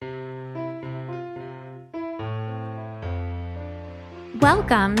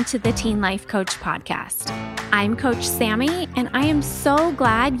Welcome to the Teen Life Coach Podcast. I'm Coach Sammy, and I am so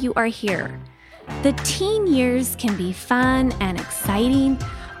glad you are here. The teen years can be fun and exciting,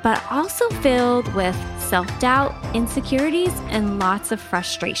 but also filled with self-doubt, insecurities, and lots of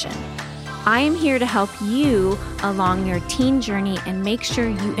frustration. I am here to help you along your teen journey and make sure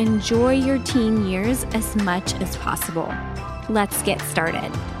you enjoy your teen years as much as possible. Let's get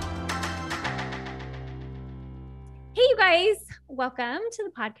started. Hey, you guys. Welcome to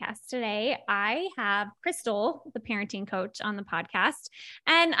the podcast today. I have Crystal, the parenting coach, on the podcast,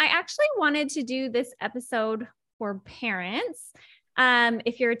 and I actually wanted to do this episode for parents.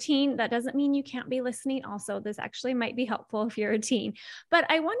 If you're a teen, that doesn't mean you can't be listening. Also, this actually might be helpful if you're a teen, but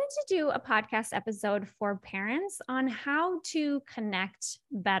I wanted to do a podcast episode for parents on how to connect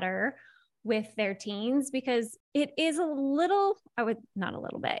better with their teens, because it is it's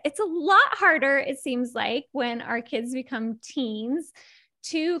a lot harder, it seems like, when our kids become teens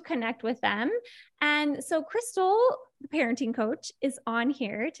to connect with them. And so Crystal, the parenting coach, is on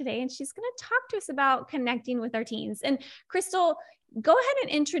here today, and she's going to talk to us about connecting with our teens. And Crystal, go ahead and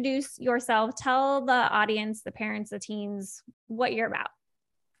introduce yourself. Tell the audience, the parents, the teens, what you're about.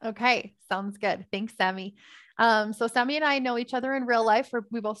 Okay. Sounds good. Thanks, Sammy. So Sammy and I know each other in real life.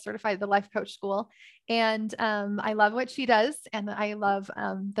 We both certified at the Life Coach School, and I love what she does. And I love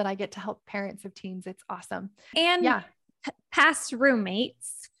that I get to help parents of teens. It's awesome. And past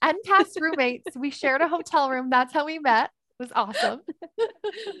roommates. We shared a hotel room. That's how we met. It was awesome.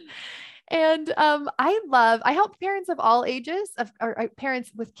 And I help parents of all ages, or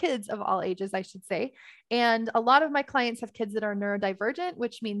parents with kids of all ages, I should say. And a lot of my clients have kids that are neurodivergent,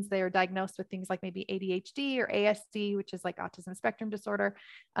 which means they are diagnosed with things like maybe ADHD or ASD, which is like autism spectrum disorder,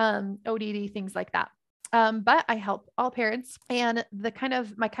 ODD, things like that. But I help all parents, and my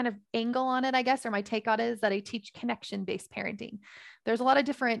kind of angle on it, I guess, or my take on it, is that I teach connection-based parenting. There's a lot of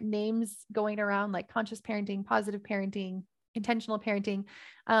different names going around, like conscious parenting, positive parenting, intentional parenting.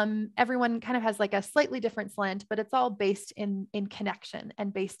 Everyone kind of has like a slightly different slant, but it's all based in connection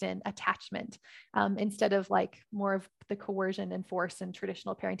and based in attachment, instead of like more of the coercion and force and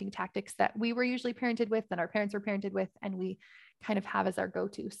traditional parenting tactics that we were usually parented with and our parents were parented with, and we kind of have as our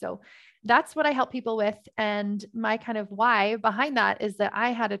go-to. So that's what I help people with. And my kind of why behind that is that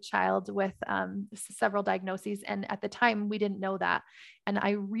I had a child with several diagnoses. And at the time we didn't know that. And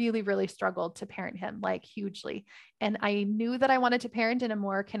I really, really struggled to parent him, like hugely. And I knew that I wanted to parent in a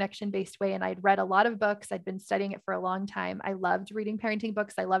more connection-based way. And I'd read a lot of books. I'd been studying it for a long time. I loved reading parenting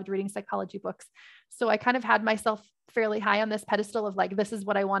books. I loved reading psychology books. So I kind of had myself fairly high on this pedestal of like, this is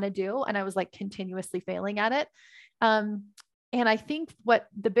what I want to do. And I was like continuously failing at it. And I think what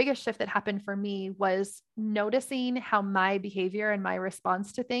the biggest shift that happened for me was noticing how my behavior and my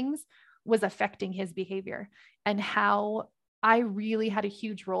response to things was affecting his behavior, and how I really had a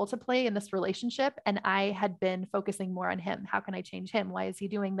huge role to play in this relationship. And I had been focusing more on him. How can I change him? Why is he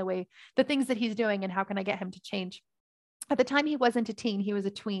doing the things that he's doing? And how can I get him to change? At the time, he wasn't a teen, he was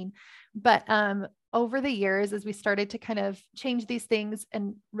a tween. But over the years, as we started to kind of change these things,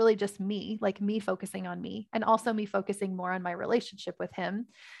 and really just me focusing on me, and also me focusing more on my relationship with him,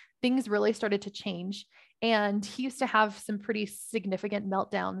 things really started to change. And he used to have some pretty significant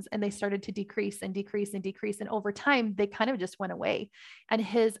meltdowns, and they started to decrease and decrease and decrease. And over time, they kind of just went away. And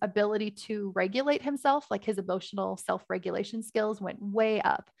his ability to regulate himself, like his emotional self-regulation skills, went way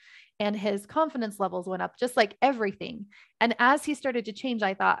up. And his confidence levels went up, just like everything. And as he started to change,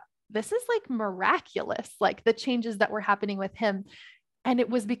 I thought, this is like miraculous, like the changes that were happening with him. And it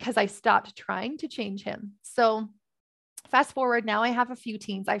was because I stopped trying to change him. So fast forward, now I have a few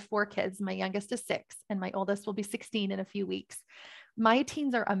teens. I have 4 kids. My youngest is 6, and my oldest will be 16 in a few weeks. My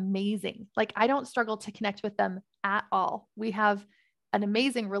teens are amazing. Like, I don't struggle to connect with them at all. We have an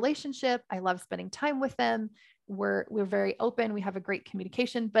amazing relationship. I love spending time with them. We're very open. We have a great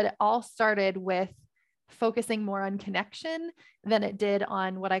communication, but it all started with focusing more on connection than it did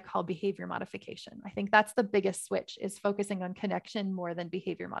on what I call behavior modification. I think that's the biggest switch, is focusing on connection more than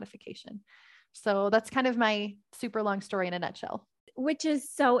behavior modification. So that's kind of my super long story in a nutshell. Which is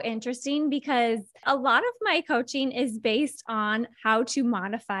so interesting, because a lot of my coaching is based on how to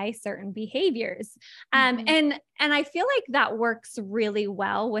modify certain behaviors. And I feel like that works really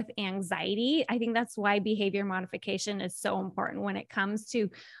well with anxiety. I think that's why behavior modification is so important when it comes to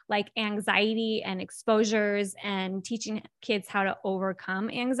like anxiety and exposures, and teaching kids how to overcome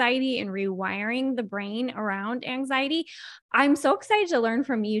anxiety and rewiring the brain around anxiety. I'm so excited to learn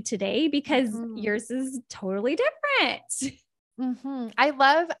from you today, because yours is totally different.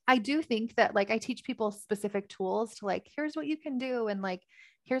 I do think that like I teach people specific tools to like, here's what you can do. And like,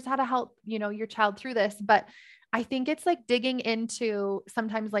 here's how to help, your child through this. But I think it's like digging into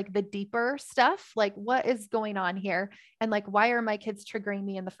sometimes like the deeper stuff, like what is going on here? And like, why are my kids triggering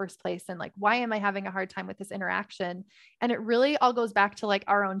me in the first place? And like, why am I having a hard time with this interaction? And it really all goes back to like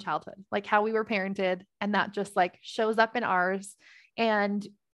our own childhood, like how we were parented. And that just like shows up in ours. And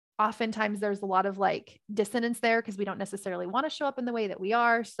oftentimes there's a lot of like dissonance there because we don't necessarily want to show up in the way that we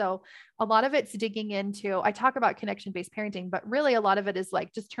are. So a lot of it's digging into, I talk about connection-based parenting, but really a lot of it is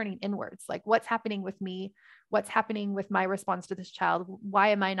like just turning inwards, like what's happening with me, what's happening with my response to this child. Why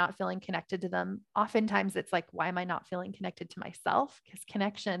am I not feeling connected to them? Oftentimes it's like, why am I not feeling connected to myself? Because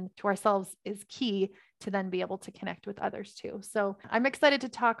connection to ourselves is key to then be able to connect with others too. So I'm excited to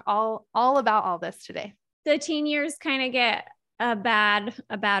talk all about all this today. The teen years kind of get a bad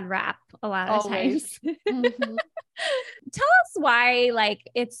rap a lot of Always. times. Mm-hmm. Tell us why like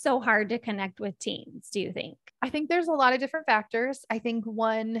it's so hard to connect with teens, do you think? I think there's a lot of different factors. I think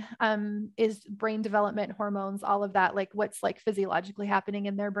one is brain development, hormones, all of that, like what's like physiologically happening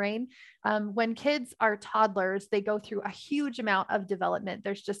in their brain. When kids are toddlers, they go through a huge amount of development.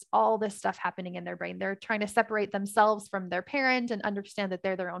 There's just all this stuff happening in their brain. They're trying to separate themselves from their parent and understand that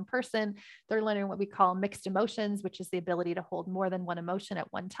they're their own person. They're learning what we call mixed emotions, which is the ability to hold more than one emotion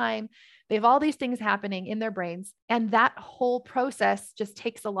at one time. They have all these things happening in their brains. And that whole process just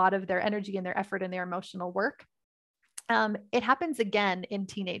takes a lot of their energy and their effort and their emotional work. It happens again in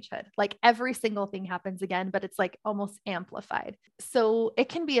teenagehood. Like every single thing happens again, but it's like almost amplified. So it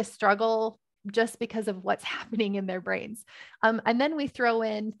can be a struggle just because of what's happening in their brains. And then we throw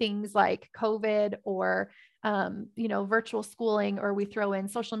in things like COVID or, virtual schooling, or we throw in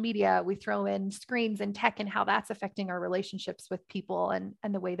social media, we throw in screens and tech and how that's affecting our relationships with people and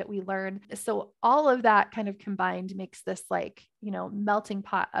the way that we learn. So all of that kind of combined makes this like, melting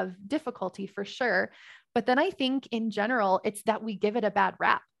pot of difficulty for sure. But then I think in general, it's that we give it a bad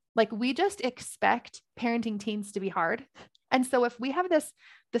rap. Like we just expect parenting teens to be hard. And so if we have this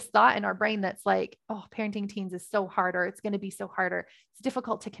thought in our brain that's like, oh, parenting teens is so hard, or it's going to be so hard, or it's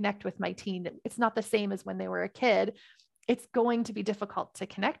difficult to connect with my teen. It's not the same as when they were a kid. It's going to be difficult to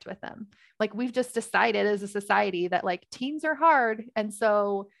connect with them. Like we've just decided as a society that like teens are hard. And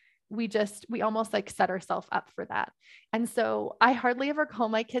so we almost like set ourselves up for that. And so I hardly ever call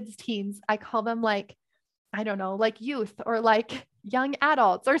my kids teens. I call them like, I don't know, like youth or like young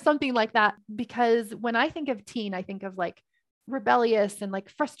adults or something like that. Because when I think of teen, I think of like rebellious and like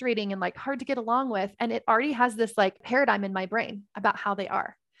frustrating and like hard to get along with. And it already has this like paradigm in my brain about how they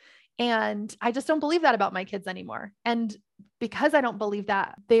are. And I just don't believe that about my kids anymore. And because I don't believe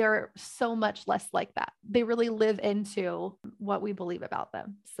that, they are so much less like that. They really live into what we believe about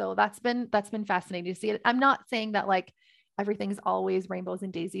them. So that's been fascinating to see it. I'm not saying that like everything's always rainbows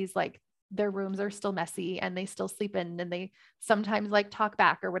and daisies. Like their rooms are still messy and they still sleep in and they sometimes like talk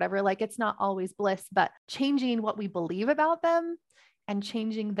back or whatever. Like it's not always bliss, but changing what we believe about them and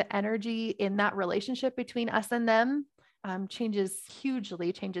changing the energy in that relationship between us and them changes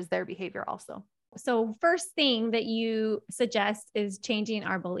their behavior also. So first thing that you suggest is changing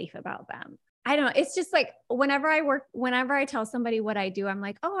our belief about them. I don't know. It's just like whenever I tell somebody what I do, I'm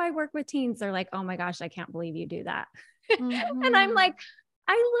like, oh, I work with teens. They're like, oh my gosh, I can't believe you do that. Mm-hmm. And I'm like,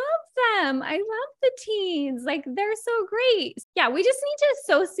 I love them. I love the teens. Like they're so great. Yeah. We just need to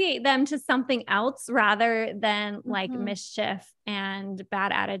associate them to something else rather than like mischief and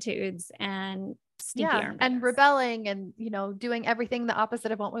bad attitudes and stinky armpits. And rebelling and, doing everything the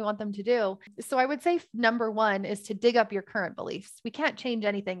opposite of what we want them to do. So I would say number one is to dig up your current beliefs. We can't change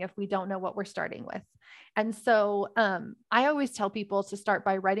anything if we don't know what we're starting with. And so I always tell people to start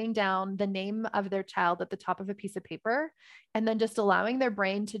by writing down the name of their child at the top of a piece of paper, and then just allowing their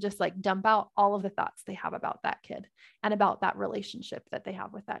brain to just like dump out all of the thoughts they have about that kid and about that relationship that they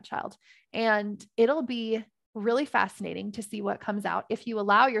have with that child. And it'll be really fascinating to see what comes out if you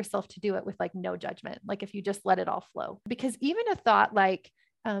allow yourself to do it with like no judgment, like if you just let it all flow. Because even a thought like,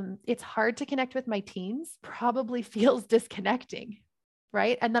 it's hard to connect with my teens probably feels disconnecting.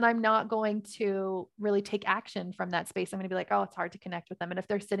 Right. And then I'm not going to really take action from that space. I'm going to be like, oh, it's hard to connect with them. And if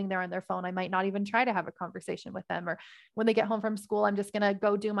they're sitting there on their phone, I might not even try to have a conversation with them. Or when they get home from school, I'm just going to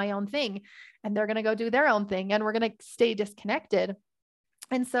go do my own thing and they're going to go do their own thing. And we're going to stay disconnected.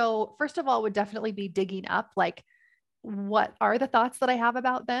 And so first of all, would definitely be digging up, like, what are the thoughts that I have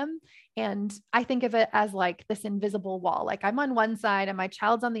about them? And I think of it as like this invisible wall. Like I'm on one side and my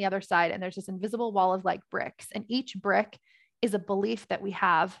child's on the other side. And there's this invisible wall of like bricks, and each brick is a belief that we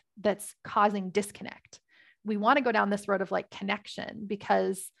have that's causing disconnect. We want to go down this road of like connection,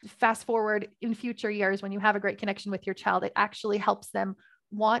 because fast forward in future years, when you have a great connection with your child, it actually helps them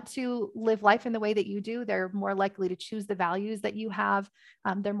want to live life in the way that you do. They're more likely to choose the values that you have.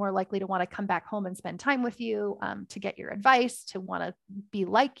 They're more likely to want to come back home and spend time with you, to get your advice, to want to be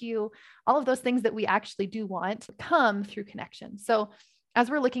like you. All of those things that we actually do want come through connection. So as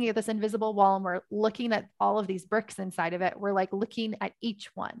we're looking at this invisible wall and we're looking at all of these bricks inside of it, we're like looking at each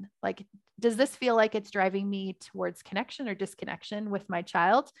one. Like, does this feel like it's driving me towards connection or disconnection with my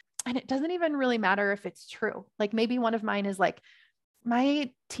child? And it doesn't even really matter if it's true. Like maybe one of mine is like, my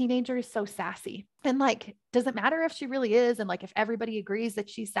teenager is so sassy, and like, does it matter if she really is? And like, if everybody agrees that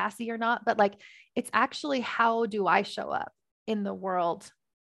she's sassy or not, but like, it's actually, how do I show up in the world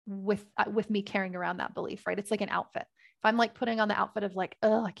with me carrying around that belief, right? It's like an outfit. If I'm like putting on the outfit of like,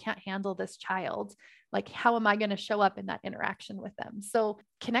 oh, I can't handle this child, like, how am I going to show up in that interaction with them? So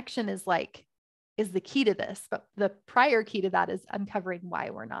connection is the key to this, but the prior key to that is uncovering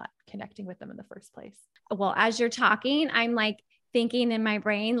why we're not connecting with them in the first place. Well, as you're talking, I'm like thinking in my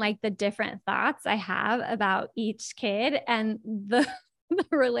brain, like the different thoughts I have about each kid, and the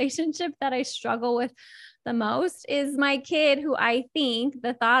relationship that I struggle with the most is my kid, who I think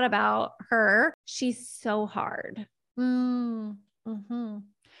the thought about her, she's so hard. Mm-hmm.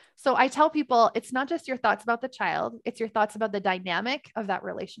 So I tell people, it's not just your thoughts about the child, it's your thoughts about the dynamic of that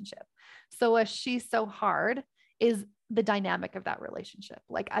relationship. So a she's so hard is the dynamic of that relationship.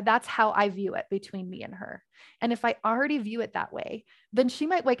 Like that's how I view it between me and her. And if I already view it that way, then she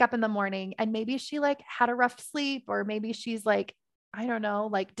might wake up in the morning and maybe she like had a rough sleep, or maybe she's like, I don't know,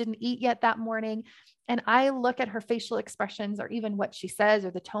 like didn't eat yet that morning. And I look at her facial expressions or even what she says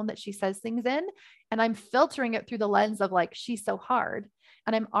or the tone that she says things in, and I'm filtering it through the lens of like, she's so hard.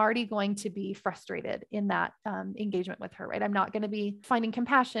 And I'm already going to be frustrated in that engagement with her, right? I'm not going to be finding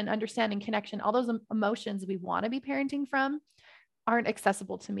compassion, understanding, connection. All those emotions we want to be parenting from aren't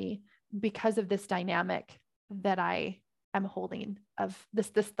accessible to me because of this dynamic that I am holding, of this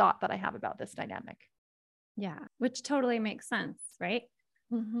thought that I have about this dynamic. Yeah, which totally makes sense, right?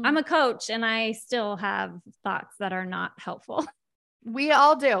 Mm-hmm. I'm a coach and I still have thoughts that are not helpful. We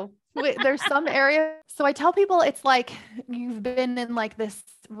all do. There's some area. So I tell people it's like you've been in like this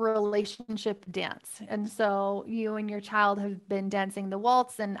relationship dance. And so you and your child have been dancing the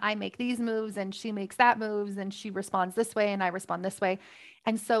waltz, and I make these moves and she makes that moves, and she responds this way and I respond this way.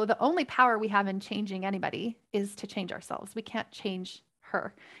 And so the only power we have in changing anybody is to change ourselves. We can't change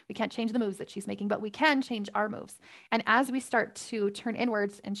her. We can't change the moves that she's making, but we can change our moves. And as we start to turn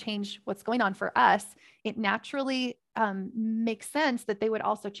inwards and change what's going on for us, it naturally makes sense that they would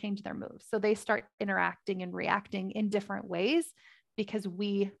also change their moves. So they start interacting and reacting in different ways because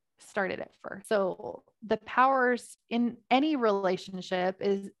we started it first. So the powers in any relationship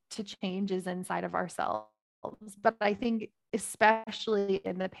is to change is inside of ourselves. But I think especially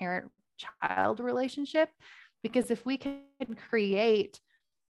in the parent-child relationship, because if we can create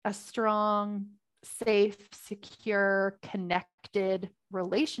a strong, safe, secure, connected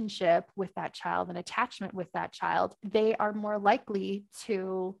relationship with that child and attachment with that child, they are more likely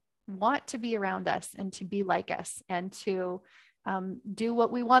to want to be around us and to be like us and to do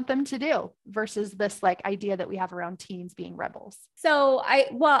what we want them to do, versus this like idea that we have around teens being rebels. So I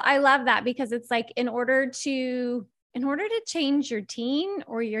love that, because it's like, in order to change your teen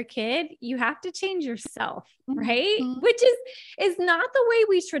or your kid, you have to change yourself, right? Mm-hmm. Which is not the way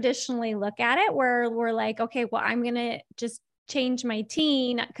we traditionally look at it, where we're like, okay, well, I'm going to just change my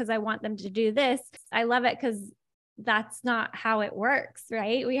teen because I want them to do this. I love it because that's not how it works,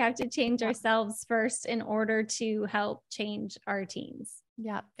 right? We have to change ourselves first in order to help change our teens.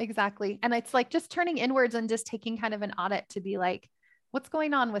 Yeah, exactly. And it's like just turning inwards and just taking kind of an audit to be like, what's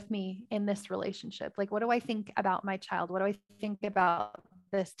going on with me in this relationship? Like, what do I think about my child? What do I think about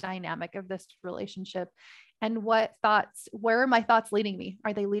this dynamic of this relationship? And where are my thoughts leading me?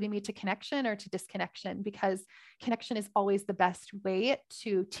 Are they leading me to connection or to disconnection? Because connection is always the best way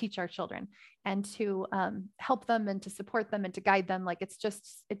to teach our children and to help them and to support them and to guide them. Like it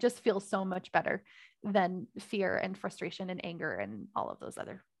just feels so much better than fear and frustration and anger and all of those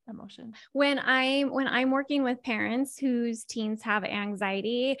other emotions. When I'm working with parents whose teens have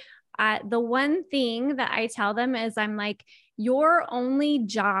anxiety, the one thing that I tell them is, I'm like, your only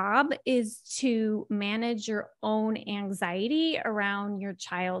job is to manage your own anxiety around your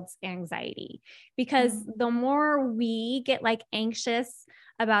child's anxiety. Because the more we get like anxious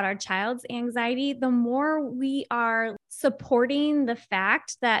about our child's anxiety, the more we are supporting the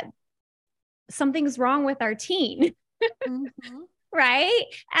fact that something's wrong with our teen. Mm-hmm. Right.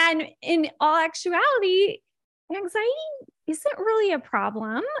 And in all actuality, anxiety isn't really a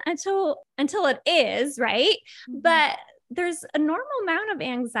problem until it is, right? Mm-hmm. But there's a normal amount of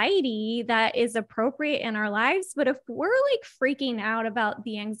anxiety that is appropriate in our lives. But if we're like freaking out about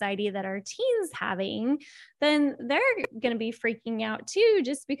the anxiety that our teens having, then they're going to be freaking out too,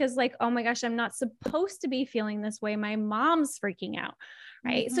 just because like, oh my gosh, I'm not supposed to be feeling this way. My mom's freaking out.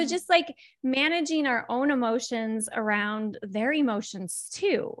 Right. So just like managing our own emotions around their emotions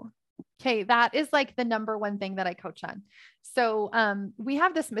too. Okay, that is like the number one thing that I coach on. So we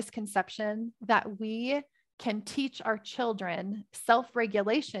have this misconception that we can teach our children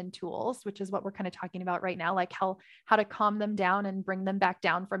self-regulation tools, which is what we're kind of talking about right now, like how to calm them down and bring them back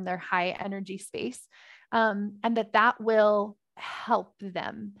down from their high energy space, and that will help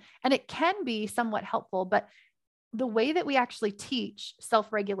them. And it can be somewhat helpful, but the way that we actually teach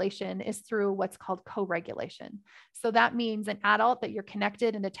self-regulation is through what's called co-regulation. So that means an adult that you're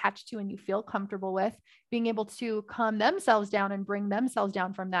connected and attached to and you feel comfortable with being able to calm themselves down and bring themselves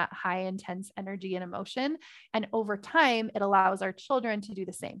down from that high intense energy and emotion. And over time, it allows our children to do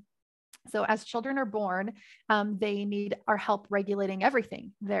the same. So as children are born, they need our help regulating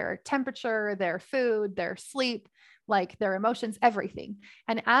everything, their temperature, their food, their sleep, like their emotions, everything.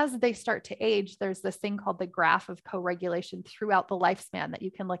 And as they start to age, there's this thing called the graph of co-regulation throughout the lifespan that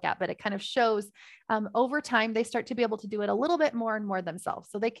you can look at, but it kind of shows over time, they start to be able to do it a little bit more and more themselves.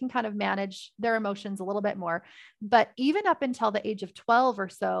 So they can kind of manage their emotions a little bit more. But even up until the age of 12 or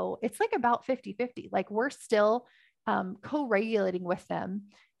so, it's like about 50-50. Like we're still co-regulating with them,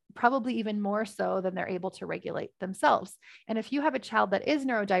 probably even more so than they're able to regulate themselves. And if you have a child that is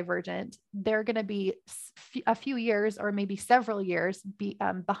neurodivergent, they're going to be a few years or maybe several years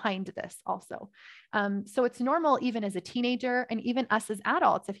behind this also. So it's normal even as a teenager and even us as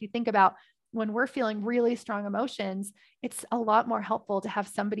adults. If you think about when we're feeling really strong emotions, it's a lot more helpful to have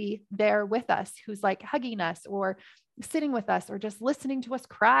somebody there with us who's like hugging us or sitting with us or just listening to us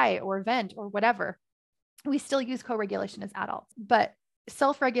cry or vent or whatever. We still use co-regulation as adults, but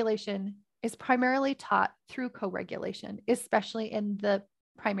self-regulation is primarily taught through co-regulation, especially in the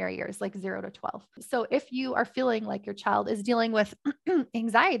primary years, like 0 to 12. So if you are feeling like your child is dealing with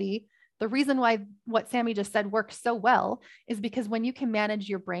anxiety, the reason why what Sammy just said works so well is because when you can manage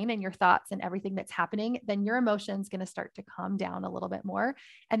your brain and your thoughts and everything that's happening, then your emotions going to start to calm down a little bit more.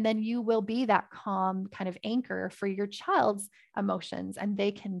 And then you will be that calm kind of anchor for your child's emotions, and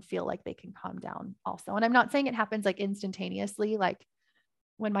they can feel like they can calm down also. And I'm not saying it happens like instantaneously, like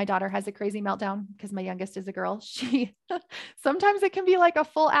when my daughter has a crazy meltdown, because my youngest is a girl, she sometimes it can be like a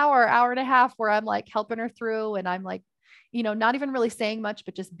full hour and a half where I'm like helping her through and I'm like, not even really saying much,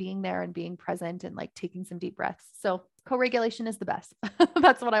 but just being there and being present and like taking some deep breaths. So co-regulation is the best.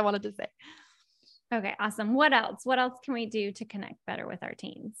 That's what I wanted to say. Okay, awesome. What else? What else can we do to connect better with our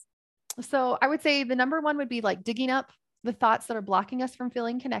teens? So I would say the number one would be like digging up the thoughts that are blocking us from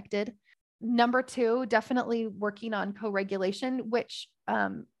feeling connected. Number two, definitely working on co-regulation, which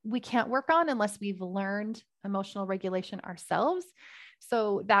we can't work on unless we've learned emotional regulation ourselves.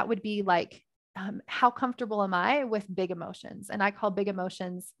 So that would be like, how comfortable am I with big emotions? And I call big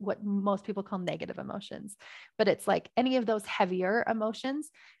emotions what most people call negative emotions, but it's like any of those heavier emotions.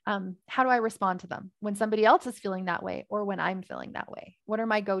 How do I respond to them when somebody else is feeling that way or when I'm feeling that way? What are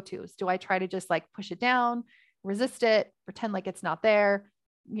my go-tos? Do I try to just like push it down, resist it, pretend like it's not there?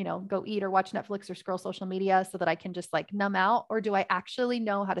 Go eat or watch Netflix or scroll social media so that I can just like numb out? Or do I actually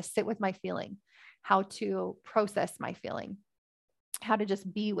know how to sit with my feeling, how to process my feeling, how to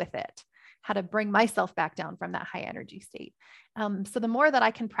just be with it, how to bring myself back down from that high energy state? So the more that I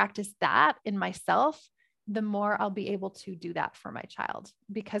can practice that in myself, the more I'll be able to do that for my child,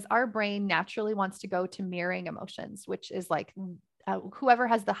 because our brain naturally wants to go to mirroring emotions, which is like whoever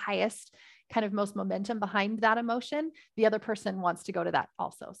has the highest kind of most momentum behind that emotion, the other person wants to go to that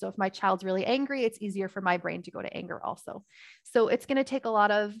also. So if my child's really angry, it's easier for my brain to go to anger also. So it's going to take a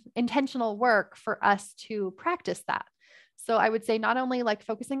lot of intentional work for us to practice that. So I would say not only like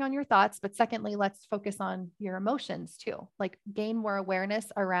focusing on your thoughts, but secondly, let's focus on your emotions too. Like gain more awareness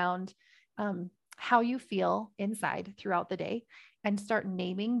around how you feel inside throughout the day and start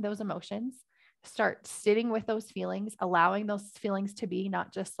naming those emotions, start sitting with those feelings, allowing those feelings to be,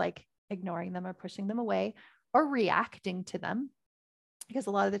 not just like ignoring them or pushing them away or reacting to them, because a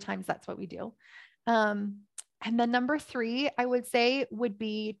lot of the times that's what we do. And then number three, I would say would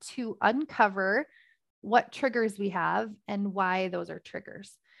be to uncover what triggers we have and why those are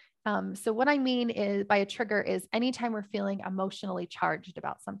triggers. So what I mean is by a trigger is anytime we're feeling emotionally charged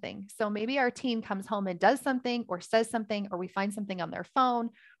about something. So maybe our teen comes home and does something or says something, or we find something on their phone,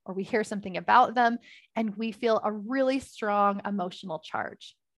 or we hear something about them and we feel a really strong emotional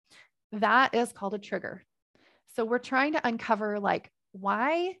charge. That is called a trigger. So we're trying to uncover like,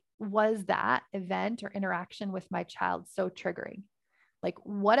 why was that event or interaction with my child so triggering? Like,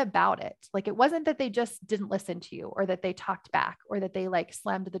 what about it? Like, it wasn't that they just didn't listen to you or that they talked back or that they like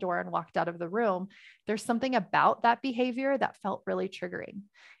slammed the door and walked out of the room. There's something about that behavior that felt really triggering.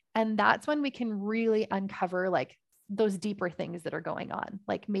 And that's when we can really uncover like those deeper things that are going on.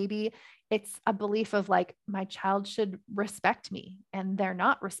 Like maybe it's a belief of like, my child should respect me and they're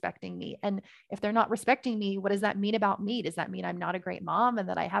not respecting me. And if they're not respecting me, what does that mean about me? Does that mean I'm not a great mom and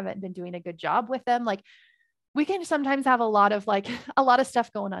that I haven't been doing a good job with them? Like, we can sometimes have a lot of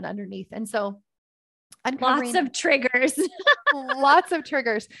stuff going on underneath. And so uncovering lots of triggers. lots of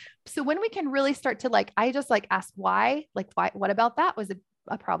triggers. So when we can really start to like, I just like ask why, what about that was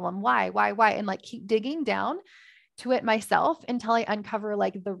a problem? Why? And like keep digging down to it myself until I uncover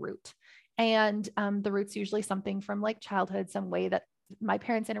like the root. And the root's usually something from like childhood, some way that my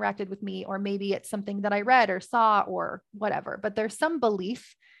parents interacted with me, or maybe it's something that I read or saw or whatever, but there's some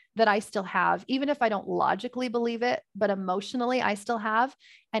belief that I still have, even if I don't logically believe it, but emotionally I still have,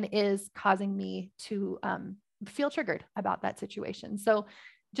 and is causing me to feel triggered about that situation. So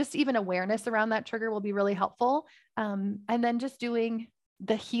just even awareness around that trigger will be really helpful. And then just doing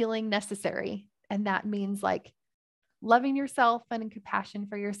the healing necessary. And that means like loving yourself and compassion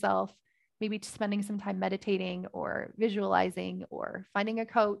for yourself, maybe spending some time meditating or visualizing or finding a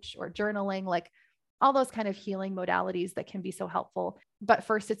coach or journaling, like all those kind of healing modalities that can be so helpful. But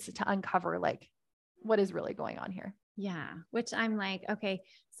first it's to uncover like what is really going on here. Yeah. Which I'm like, okay,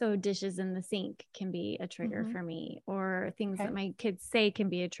 so dishes in the sink can be a trigger for me, or things that my kids say can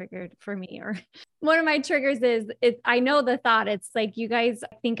be a trigger for me. Or one of my triggers is I know the thought, it's like, you guys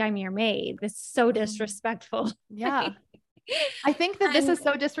think I'm your maid. It's so disrespectful. Yeah. I think that this is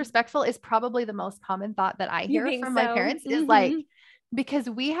so disrespectful is probably the most common thought that I hear from my parents is like, because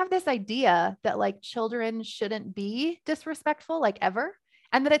we have this idea that like children shouldn't be disrespectful, like ever.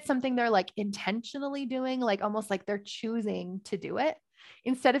 And that it's something they're like intentionally doing, like almost like they're choosing to do it,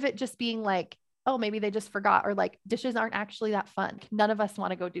 instead of it just being like, oh, maybe they just forgot, or like dishes aren't actually that fun. None of us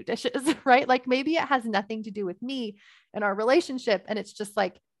want to go do dishes, right? Like maybe it has nothing to do with me and our relationship. And it's just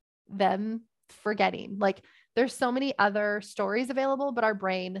like them forgetting. Like there's so many other stories available, but our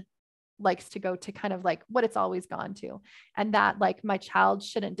brain likes to go to kind of like what it's always gone to. And that like, my child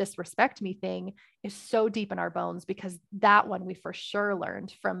shouldn't disrespect me thing is so deep in our bones, because that one we for sure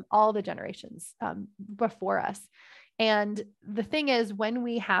learned from all the generations before us. And the thing is, when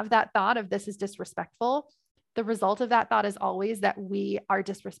we have that thought of this is disrespectful, the result of that thought is always that we are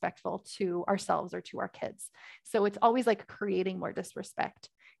disrespectful to ourselves or to our kids. So it's always like creating more disrespect.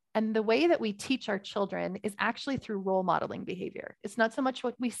 And the way that we teach our children is actually through role modeling behavior. It's not so much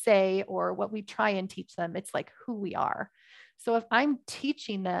what we say or what we try and teach them. It's like who we are. So if I'm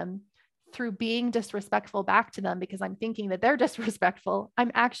teaching them through being disrespectful back to them because I'm thinking that they're disrespectful,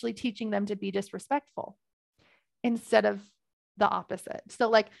 I'm actually teaching them to be disrespectful instead of the opposite. So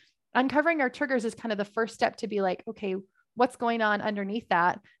like uncovering our triggers is kind of the first step to be like, okay, what's going on underneath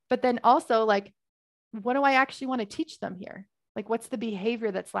that? But then also like, what do I actually want to teach them here? Like, what's the behavior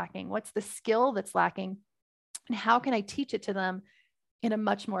that's lacking? What's the skill that's lacking? And how can I teach it to them in a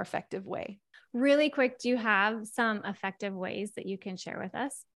much more effective way? Really quick, do you have some effective ways that you can share with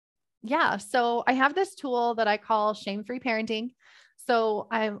us? Yeah. So I have this tool that I call shame-free parenting. So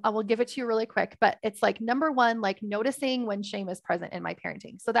I will give it to you really quick, but it's like, number one, like noticing when shame is present in my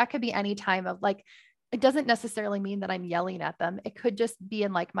parenting. So that could be any time of like, it doesn't necessarily mean that I'm yelling at them. It could just be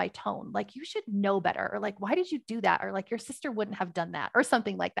in like my tone, like you should know better, or like, why did you do that? Or like your sister wouldn't have done that, or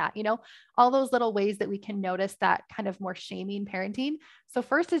something like that, you know, all those little ways that we can notice that kind of more shaming parenting. So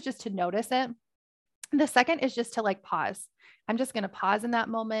first is just to notice it. The second is just to like pause. I'm just going to pause in that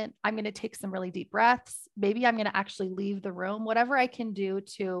moment. I'm going to take some really deep breaths. Maybe I'm going to actually leave the room, whatever I can do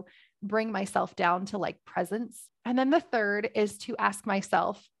to bring myself down to like presence. And then the third is to ask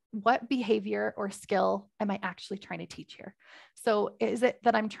myself, what behavior or skill am I actually trying to teach here? So is it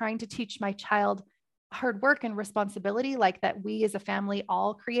that I'm trying to teach my child hard work and responsibility, like that we as a family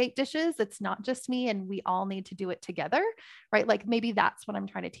all create dishes? It's not just me and we all need to do it together, right? Like maybe that's what I'm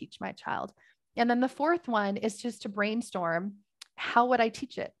trying to teach my child. And then the fourth one is just to brainstorm, how would I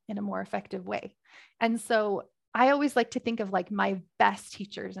teach it in a more effective way? And so I always like to think of like my best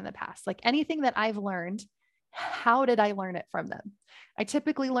teachers in the past, like anything that I've learned, how did I learn it from them? I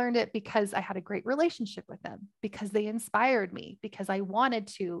typically learned it because I had a great relationship with them, because they inspired me, because I wanted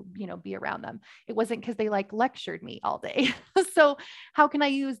to, be around them. It wasn't because they like lectured me all day. So how can I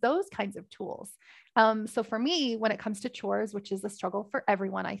use those kinds of tools? So for me, when it comes to chores, which is a struggle for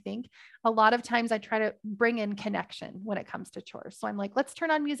everyone, I think a lot of times I try to bring in connection when it comes to chores. So I'm like, let's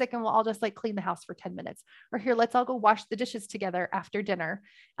turn on music and we'll all just like clean the house for 10 minutes, or here, let's all go wash the dishes together after dinner.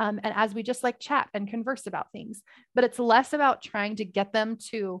 And as we just like chat and converse about things, but it's less about trying to get them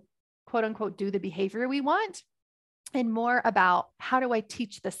to quote unquote, do the behavior we want, and more about how do I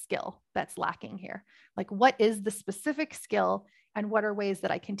teach the skill that's lacking here? Like, what is the specific skill and what are ways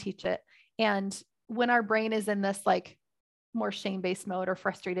that I can teach it? And when our brain is in this like more shame-based mode or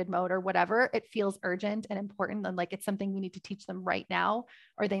frustrated mode or whatever, it feels urgent and important. And like, it's something we need to teach them right now,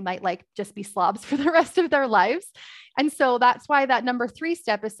 or they might like just be slobs for the rest of their lives. And so that's why that number 3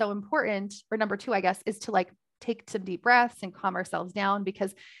 step is so important, or number 2, I guess, is to like take some deep breaths and calm ourselves down,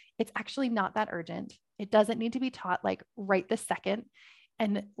 because it's actually not that urgent. It doesn't need to be taught like right this second.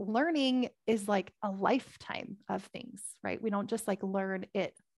 And learning is like a lifetime of things, right? We don't just like learn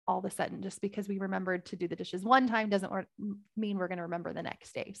it all of a sudden. Just because we remembered to do the dishes one time doesn't mean we're going to remember the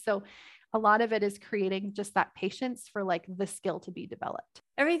next day. So a lot of it is creating just that patience for like the skill to be developed.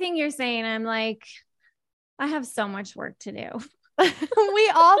 Everything you're saying, I'm like, I have so much work to do.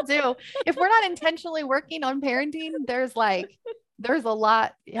 We all do. If we're not intentionally working on parenting, there's a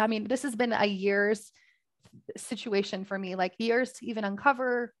lot. I mean, this has been a year's situation for me, like years to even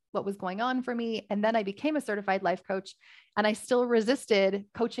uncover what was going on for me. And then I became a certified life coach, and I still resisted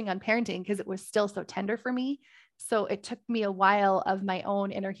coaching on parenting because it was still so tender for me. So it took me a while of my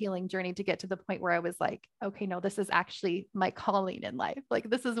own inner healing journey to get to the point where I was like, okay, no, this is actually my calling in life. Like,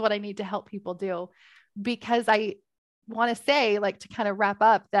 this is what I need to help people do. Because I want to say, like, to kind of wrap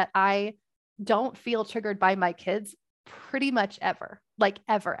up, that I don't feel triggered by my kids pretty much ever, like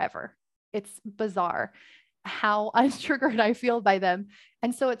ever. It's bizarre how untriggered I feel by them.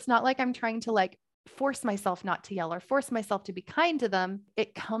 And so it's not like I'm trying to like force myself not to yell or force myself to be kind to them.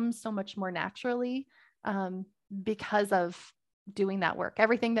 It comes so much more naturally because of doing that work.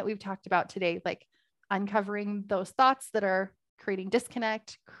 Everything that we've talked about today, like uncovering those thoughts that are creating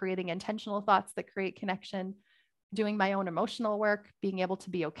disconnect, creating intentional thoughts that create connection, doing my own emotional work, being able to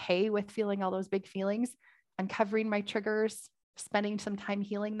be okay with feeling all those big feelings, uncovering my triggers, spending some time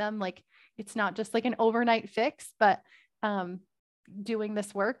healing them. Like, it's not just like an overnight fix, but doing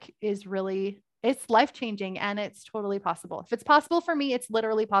this work is really, it's life-changing, and it's totally possible. If it's possible for me, it's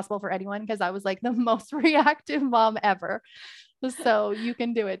literally possible for anyone, because I was like the most reactive mom ever. So you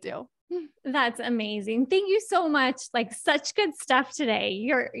can do it too. That's amazing. Thank you so much. Like, such good stuff today.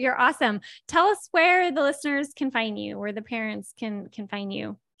 You're awesome. Tell us where the listeners can find you, where the parents can find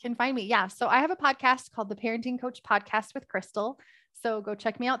you. Can find me. Yeah. So I have a podcast called the Parenting Coach Podcast with Crystal. So go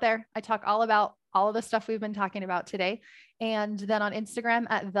check me out there. I talk all about all of the stuff we've been talking about today. And then on Instagram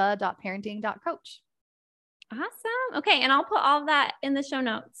at the.parenting.coach. Awesome. Okay. And I'll put all of that in the show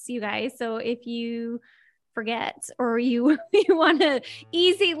notes, you guys. So if you forget or you want an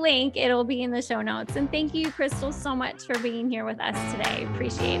easy link, it'll be in the show notes. And thank you, Crystal, so much for being here with us today.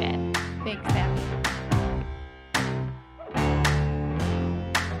 Appreciate it. Thanks, Sam.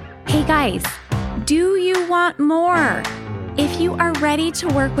 Hey guys, do you want more? If you are ready to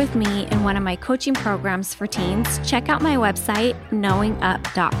work with me in one of my coaching programs for teens, check out my website,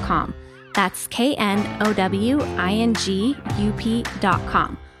 knowingup.com. That's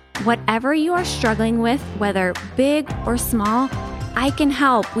knowingup.com. Whatever you are struggling with, whether big or small, I can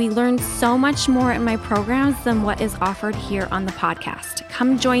help. We learn so much more in my programs than what is offered here on the podcast.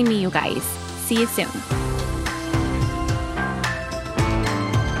 Come join me, you guys. See you soon.